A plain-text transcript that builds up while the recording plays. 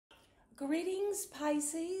Greetings,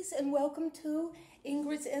 Pisces, and welcome to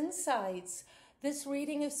Ingrid's Insights. This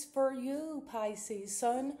reading is for you, Pisces,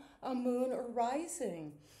 sun, moon, or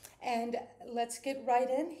rising. And let's get right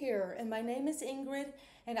in here. And my name is Ingrid,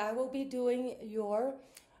 and I will be doing your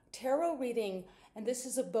tarot reading. And this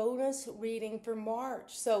is a bonus reading for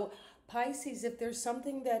March. So, Pisces, if there's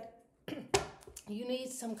something that you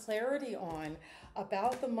need some clarity on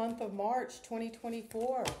about the month of March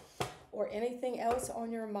 2024, or anything else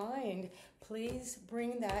on your mind, please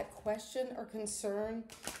bring that question or concern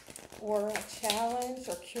or challenge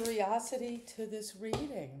or curiosity to this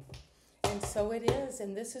reading. And so it is,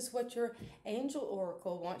 and this is what your angel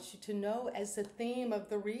oracle wants you to know as the theme of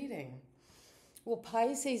the reading. Well,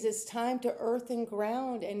 Pisces, it's time to earth and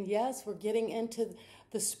ground, and yes, we're getting into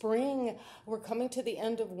the spring. We're coming to the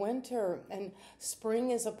end of winter, and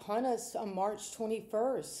spring is upon us on March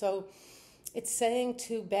 21st. So it's saying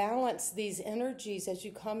to balance these energies as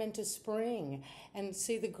you come into spring and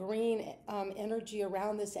see the green energy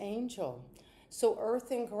around this angel. So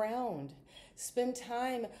earth and ground. Spend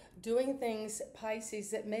time doing things,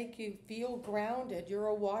 Pisces, that make you feel grounded. You're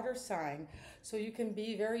a water sign, so you can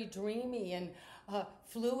be very dreamy and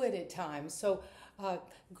fluid at times. So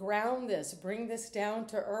ground this, bring this down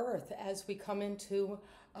to earth as we come into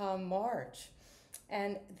March.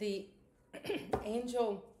 And the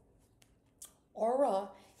angel aura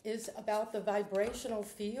is about the vibrational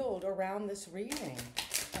field around this reading.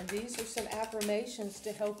 And these are some affirmations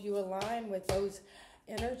to help you align with those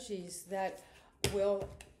energies that will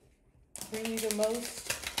bring you the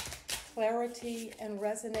most clarity and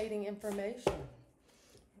resonating information.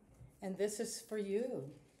 And this is for you.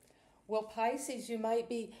 Well, Pisces, you might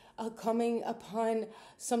be coming upon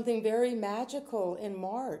something very magical in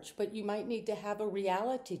March, but you might need to have a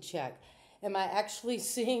reality check. Am I actually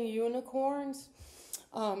seeing unicorns?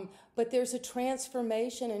 But there's a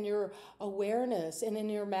transformation in your awareness and in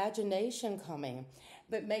your imagination coming.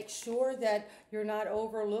 But make sure that you're not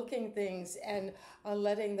overlooking things and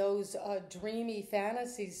letting those dreamy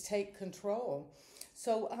fantasies take control.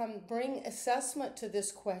 So bring assessment to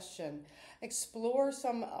this question. Explore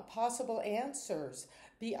some possible answers.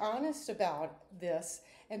 Be honest about this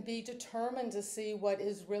and be determined to see what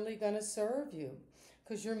is really going to serve you,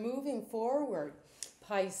 because you're moving forward,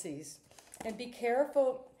 Pisces. And be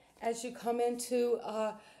careful as you come into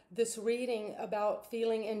this reading about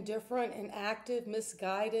feeling indifferent, inactive,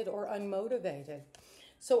 misguided, or unmotivated.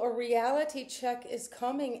 So a reality check is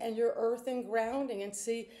coming, and you're earth and grounding, and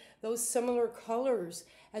see those similar colors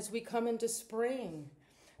as we come into spring.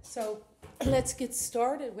 So let's get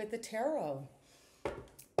started with the tarot.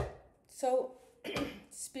 So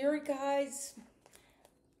spirit guides,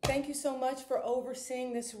 thank you so much for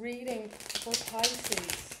overseeing this reading for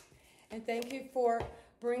Pisces. And thank you for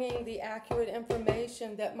bringing the accurate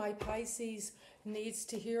information that my Pisces needs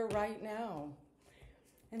to hear right now.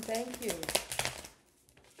 And thank you.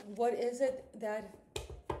 What is it that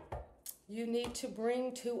you need to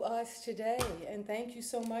bring to us today? And thank you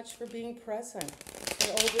so much for being present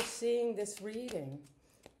and overseeing this reading.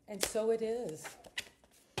 And so it is.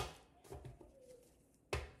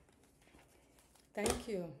 Thank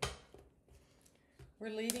you. We're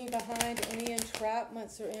leaving behind any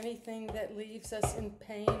entrapments or anything that leaves us in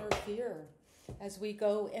pain or fear as we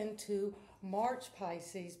go into March,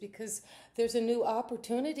 Pisces, because there's a new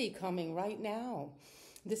opportunity coming right now.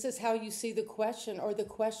 This is how you see the question, or the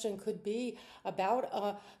question could be about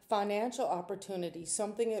a financial opportunity,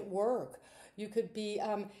 something at work. You could be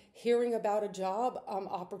hearing about a job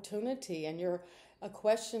opportunity, and you're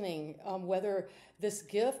questioning whether this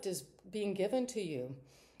gift is being given to you.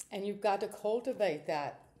 And you've got to cultivate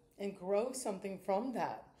that and grow something from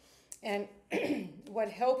that. And what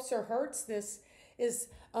helps or hurts this is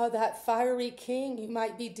that fiery king. You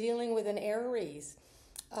might be dealing with an Aries,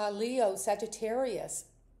 Leo, Sagittarius.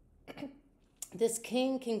 This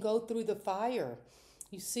king can go through the fire.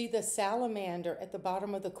 You see the salamander at the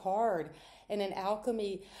bottom of the card. And in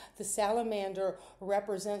alchemy, the salamander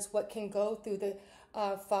represents what can go through the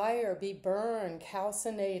fire, be burned,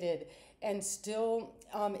 calcinated, and still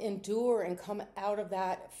endure and come out of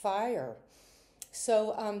that fire.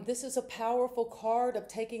 So this is a powerful card of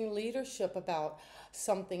taking leadership about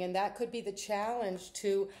something, and that could be the challenge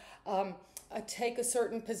to take a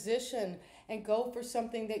certain position and go for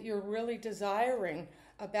something that you're really desiring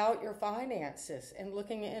about your finances, and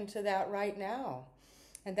looking into that right now.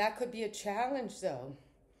 And that could be a challenge, though.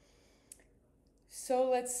 So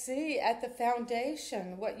let's see, at the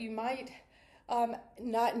foundation, what you might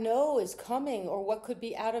not know is coming, or what could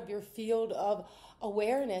be out of your field of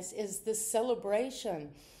awareness, is this celebration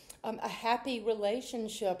a happy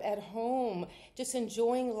relationship at home, just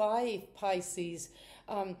enjoying life, Pisces.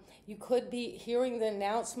 You could be hearing the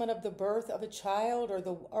announcement of the birth of a child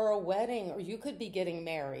or a wedding, or you could be getting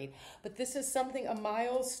married. But this is something, a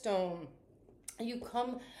milestone. You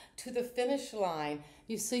come to the finish line.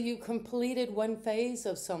 You see you completed one phase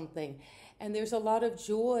of something, and there's a lot of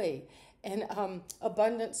joy and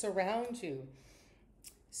abundance around you.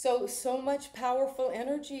 So much powerful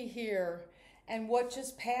energy here. And what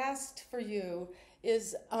just passed for you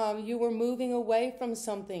is you were moving away from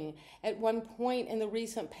something. At one point in the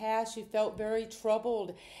recent past, you felt very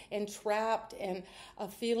troubled and trapped, and a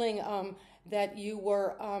feeling that you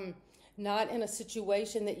were not in a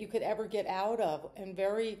situation that you could ever get out of, and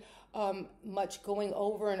very much going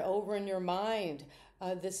over and over in your mind.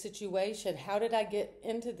 This situation. How did I get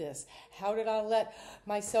into this? How did I let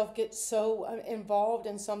myself get so involved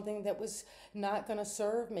in something that was not going to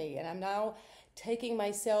serve me? And I'm now taking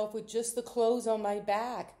myself with just the clothes on my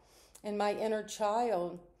back and my inner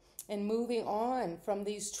child and moving on from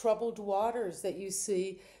these troubled waters that you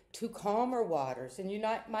see to calmer waters. And you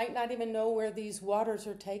might not even know where these waters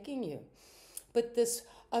are taking you. But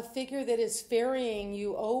a figure that is ferrying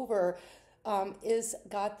you over is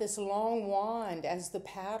got this long wand as the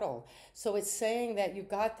paddle. So it's saying that you've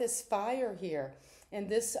got this fire here. And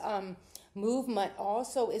this movement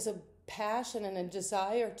also is a passion and a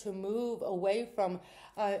desire to move away from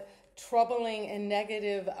troubling and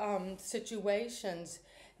negative situations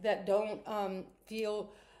that don't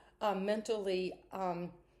feel mentally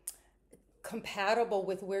compatible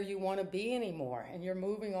with where you want to be anymore. And you're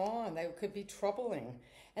moving on. They could be troubling.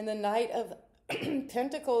 And the Knight of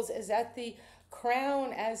Pentacles is at the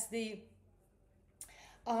crown as the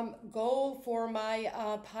goal for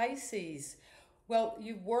my Pisces. Well,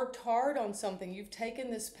 you've worked hard on something. You've taken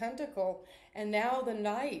this pentacle, and now the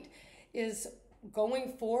Knight is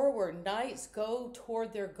going forward. Knights go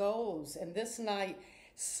toward their goals, and this Knight,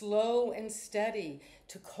 slow and steady,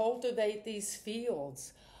 to cultivate these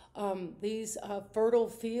fields, these fertile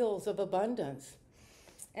fields of abundance.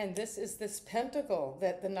 And this is this pentacle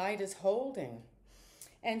that the Knight is holding.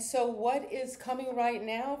 And so what is coming right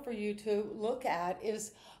now for you to look at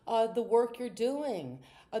is the work you're doing,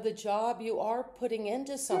 the job you are putting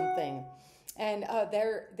into something. And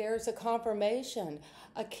there's a confirmation.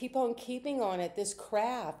 Keep on keeping on it, this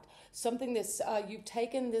craft, something that's, you've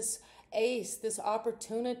taken this ace, this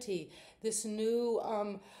opportunity, this new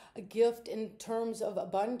gift in terms of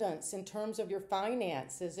abundance, in terms of your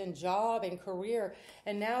finances and job and career.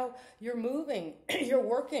 And now you're moving, you're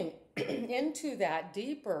working into that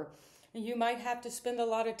deeper. And you might have to spend a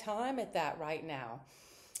lot of time at that right now.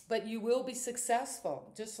 But you will be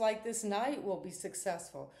successful, just like this Knight will be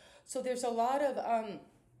successful. So there's a lot of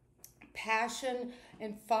passion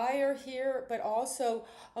and fire here, but also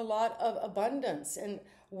a lot of abundance and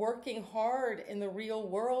working hard in the real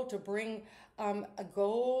world to bring a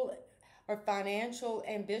goal or financial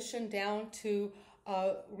ambition down to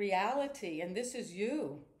reality. And this is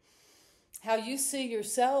you. How you see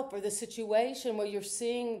yourself or the situation, where you're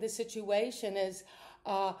seeing the situation is,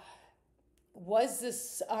 was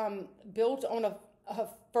this built on a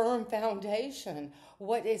firm foundation?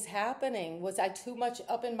 What is happening? Was I too much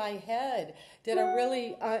up in my head? Did I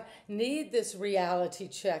really need this reality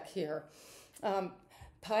check here?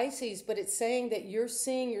 Pisces, but it's saying that you're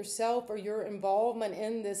seeing yourself or your involvement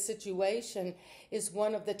in this situation is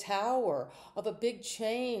one of the Tower, of a big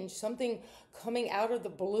change, something coming out of the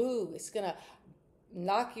blue. It's going to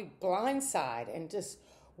knock you blindside and just,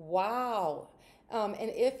 wow. And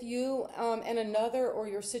if you and another or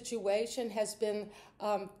your situation has been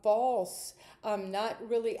false, not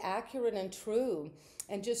really accurate and true,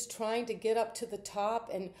 and just trying to get up to the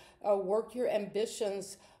top and work your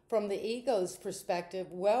ambitions from the ego's perspective,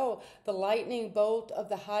 well, the lightning bolt of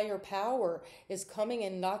the higher power is coming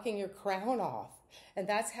and knocking your crown off. And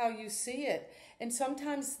that's how you see it. And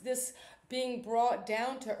sometimes this being brought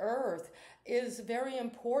down to earth is very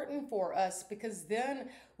important for us, because then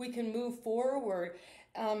we can move forward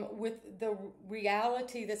with the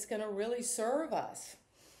reality that's going to really serve us.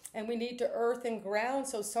 And we need to earth and ground,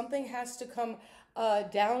 so something has to come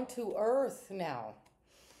down to earth now.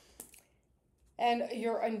 And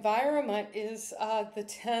your environment is the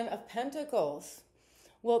Ten of Pentacles.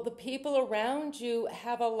 Well, the people around you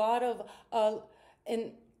have a lot of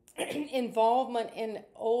involvement in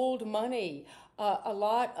old money, a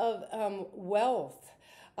lot of wealth.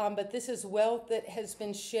 But this is wealth that has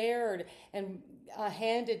been shared and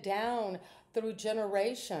handed down through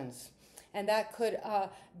generations. And that could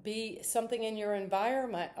be something in your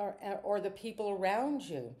environment or the people around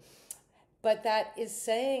you. but that is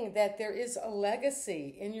saying that there is a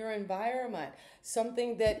legacy in your environment,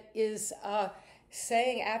 something that is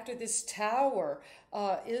saying after this tower,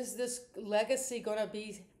 is this legacy going to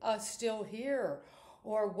be still here?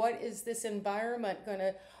 Or what is this environment going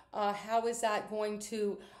to, how is that going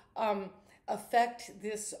to affect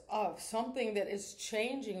this something that is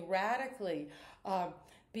changing radically,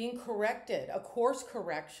 being corrected, a course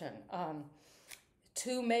correction,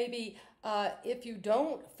 to maybe if you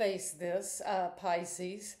don't face this,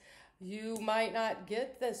 Pisces, you might not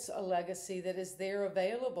get this legacy that is there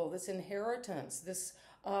available, this inheritance, this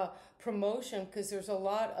promotion, because there's a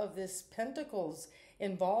lot of this pentacles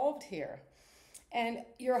involved here. And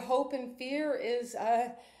your hope and fear is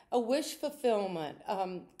a wish fulfillment,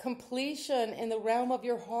 completion in the realm of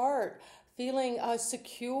your heart, feeling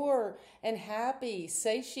secure and happy,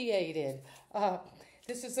 satiated.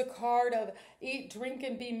 This is a card of eat, drink,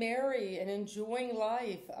 and be merry, and enjoying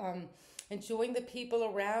life, enjoying the people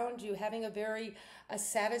around you, having a very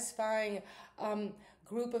satisfying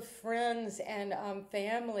group of friends and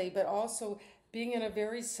family, but also being in a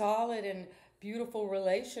very solid and beautiful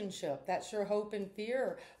relationship. That's your hope and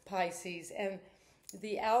fear, Pisces. And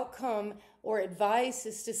the outcome or advice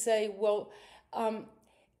is to say, well,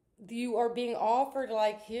 you are being offered,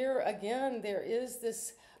 like here again, there is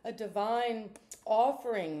this a divine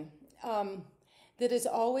offering that is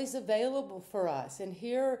always available for us. And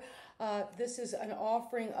here, this is an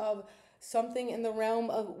offering of something in the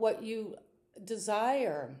realm of what you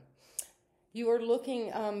desire. You are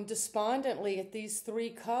looking despondently at these 3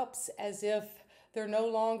 cups as if they're no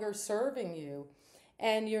longer serving you.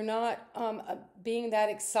 And you're not being that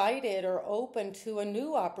excited or open to a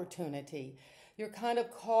new opportunity. You're kind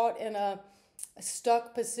of caught in a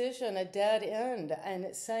stuck position, a dead end. And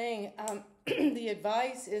it's saying the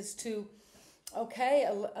advice is to, okay,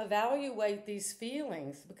 evaluate these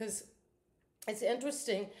feelings, because it's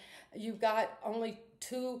interesting. You've got only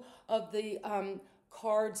 2 of the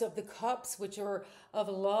cards of the cups, which are of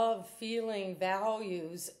love, feeling,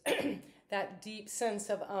 values, that deep sense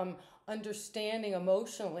of understanding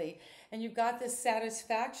emotionally. And you've got this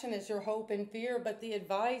satisfaction as your hope and fear, but the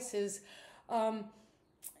advice is,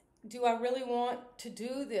 do I really want to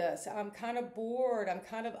do this? I'm kind of bored. I'm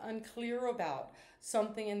kind of unclear about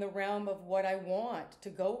something in the realm of what I want to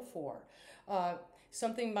go for.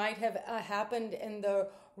 Something might have happened in the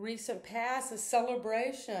recent past, a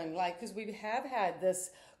celebration, like, because we have had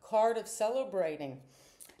this card of celebrating,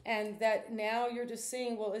 and that now you're just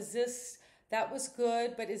seeing, well, is this, that was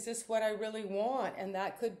good, but is this what I really want? And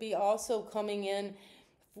that could be also coming in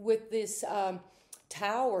with this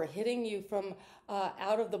tower hitting you from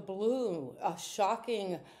out of the blue, a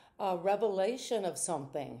shocking revelation of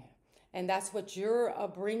something. And that's what you're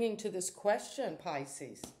bringing to this question,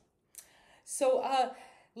 Pisces. So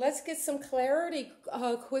let's get some clarity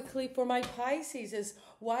quickly for my Pisces. Is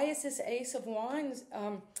why is this Ace of Wands,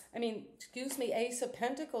 Ace of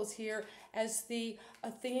Pentacles here as the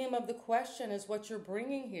theme of the question is what you're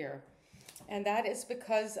bringing here. And that is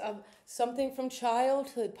because of something from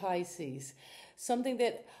childhood, Pisces. Something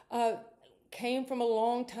that came from a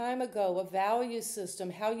long time ago, a value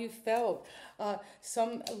system, how you felt.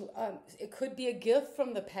 It could be a gift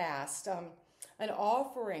from the past, an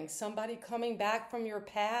offering, somebody coming back from your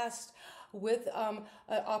past with an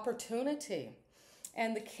opportunity.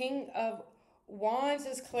 And the King of Wands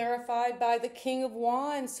is clarified by the King of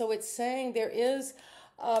Wands. So it's saying there is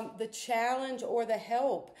the challenge or the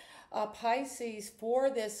help, Pisces, for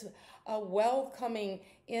this wealth coming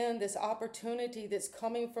in, this opportunity that's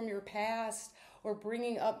coming from your past or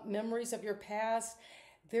bringing up memories of your past.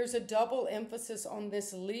 There's a double emphasis on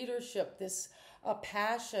this leadership, this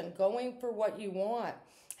passion, going for what you want,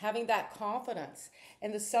 having that confidence.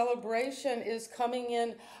 And the celebration is coming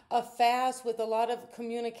in fast with a lot of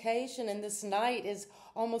communication. And this night is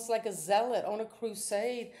almost like a zealot on a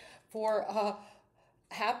crusade for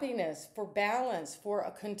happiness, for balance, for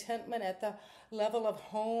a contentment at the level of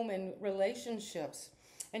home and relationships.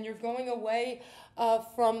 And you're going away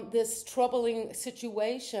from this troubling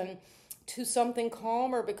situation to something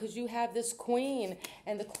calmer because you have this queen.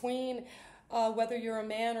 And the queen, whether you're a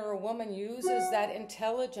man or a woman, uses that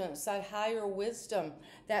intelligence, that higher wisdom,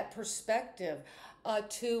 that perspective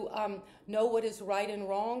to know what is right and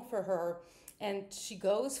wrong for her. And she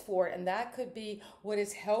goes for it. And that could be what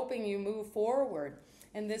is helping you move forward.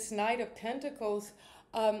 And this Knight of Pentacles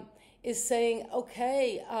is saying,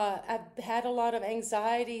 okay, I've had a lot of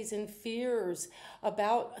anxieties and fears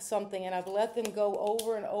about something, and I've let them go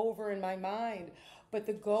over and over in my mind. But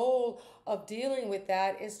the goal of dealing with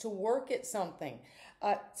that is to work at something,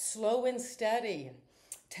 slow and steady,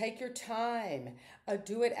 take your time,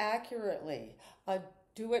 do it accurately,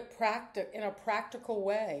 do it in a practical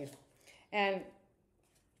way. And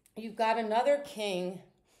you've got another King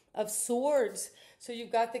of Swords. So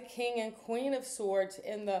you've got the King and Queen of Swords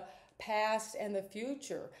in the past and the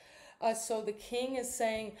future. So the King is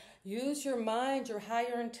saying, use your mind, your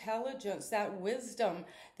higher intelligence, that wisdom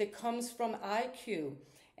that comes from IQ,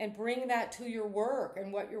 and bring that to your work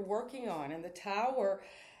and what you're working on. And the Tower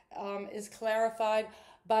is clarified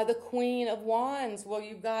by the Queen of Wands. Well,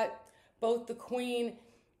 you've got both the Queen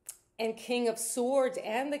and King of Swords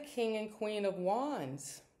and the King and Queen of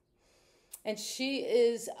Wands. And she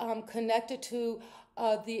is connected to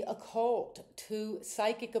the occult, to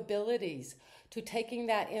psychic abilities, to taking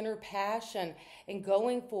that inner passion and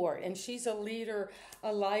going for it. And she's a leader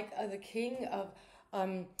like the King of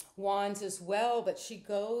Wands as well, but she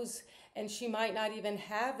goes and she might not even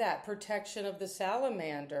have that protection of the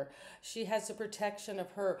salamander. She has the protection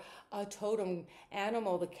of her totem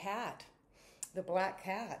animal, the cat, the black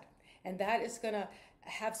cat. And that is going to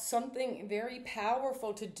have something very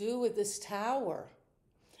powerful to do with this Tower.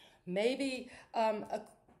 Maybe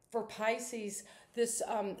for Pisces, this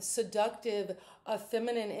seductive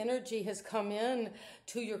feminine energy has come in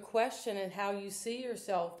to your question and how you see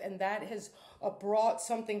yourself, and that has brought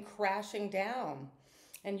something crashing down.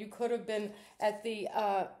 And you could have been at the,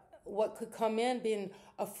 what could come in, being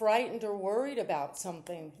frightened or worried about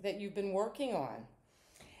something that you've been working on.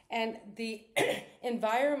 And the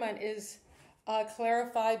environment is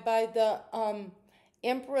clarified by the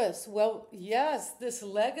Empress. Well, yes, this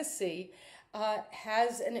legacy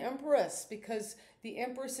has an Empress, because the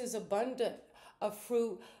Empress is abundant,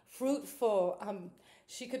 fruitful.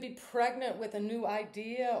 She could be pregnant with a new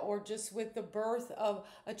idea or just with the birth of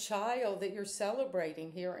a child that you're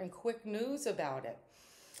celebrating here, and quick news about it.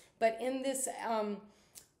 But in this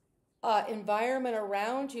environment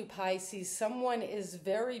around you, Pisces, someone is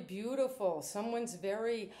very beautiful. Someone's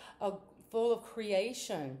very full of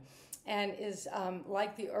creation and is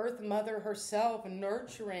like the Earth Mother herself,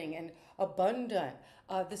 nurturing and abundant.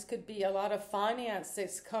 This could be a lot of finance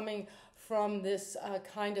that's coming from this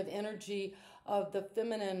kind of energy of the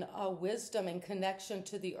feminine wisdom and connection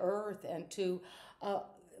to the earth and to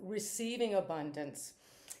receiving abundance.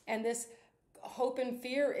 And this hope and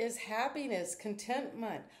fear is happiness,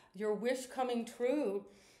 contentment, your wish coming true.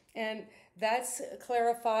 And that's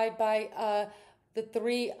clarified by the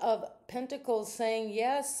Three of Pentacles saying,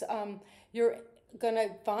 yes, you're going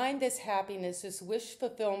to find this happiness, this wish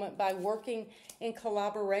fulfillment by working in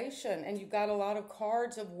collaboration. And you've got a lot of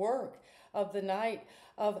cards of work, of the Knight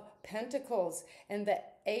of Pentacles and the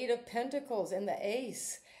Eight of Pentacles and the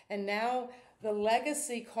Ace. And now the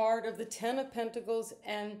legacy card of the Ten of Pentacles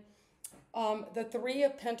and the Three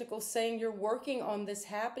of Pentacles, saying you're working on this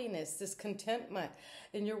happiness, this contentment,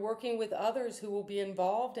 and you're working with others who will be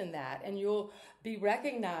involved in that, and you'll be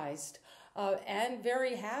recognized and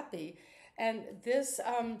very happy. And this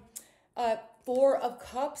Four of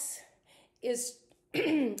Cups is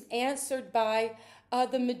answered by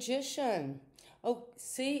the Magician. Oh,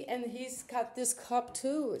 see, and he's got this cup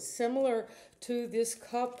too. It's similar to this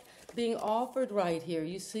cup being offered right here.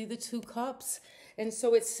 You see the two cups. And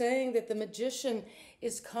so it's saying that the Magician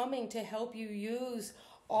is coming to help you use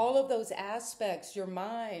all of those aspects, your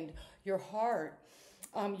mind, your heart,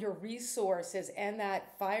 your resources, and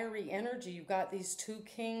that fiery energy. You've got these two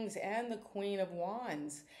kings and the Queen of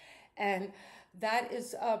Wands. And that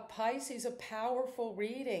is, Pisces, a powerful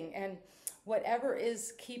reading. And whatever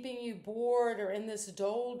is keeping you bored or in this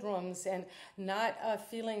doldrums and not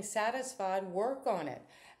feeling satisfied, work on it.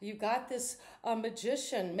 You got this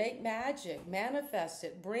magician, make magic, manifest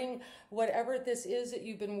it, bring whatever this is that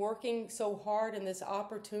you've been working so hard in this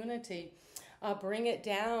opportunity, bring it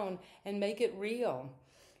down and make it real.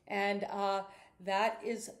 And that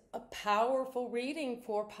is a powerful reading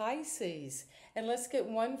for Pisces. And let's get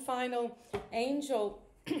one final angel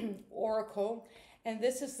oracle. And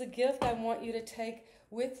this is the gift I want you to take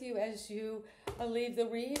with you as you leave the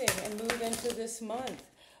reading and move into this month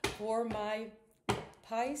for my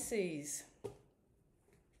Pisces.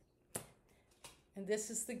 And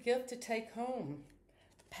this is the gift to take home.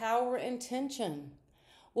 Power intention.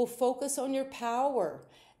 We'll focus on your power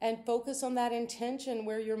and focus on that intention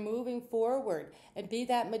where you're moving forward, and be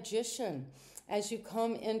that magician as you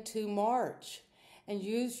come into March, and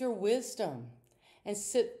use your wisdom and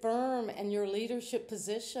sit firm in your leadership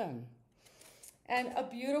position. And a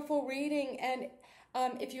beautiful reading. And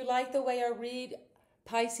if you like the way I read,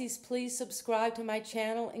 Pisces, please subscribe to my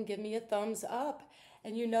channel and give me a thumbs up.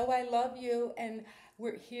 And you know I love you, and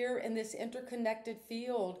we're here in this interconnected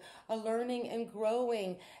field, learning and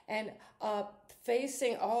growing and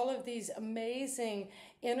facing all of these amazing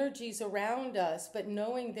energies around us, but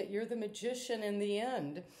knowing that you're the magician in the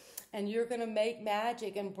end, and you're going to make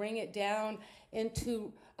magic and bring it down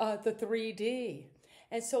into the 3D.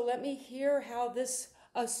 And so let me hear how this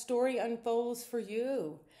story unfolds for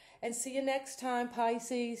you. And see you next time,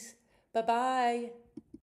 Pisces. Bye-bye.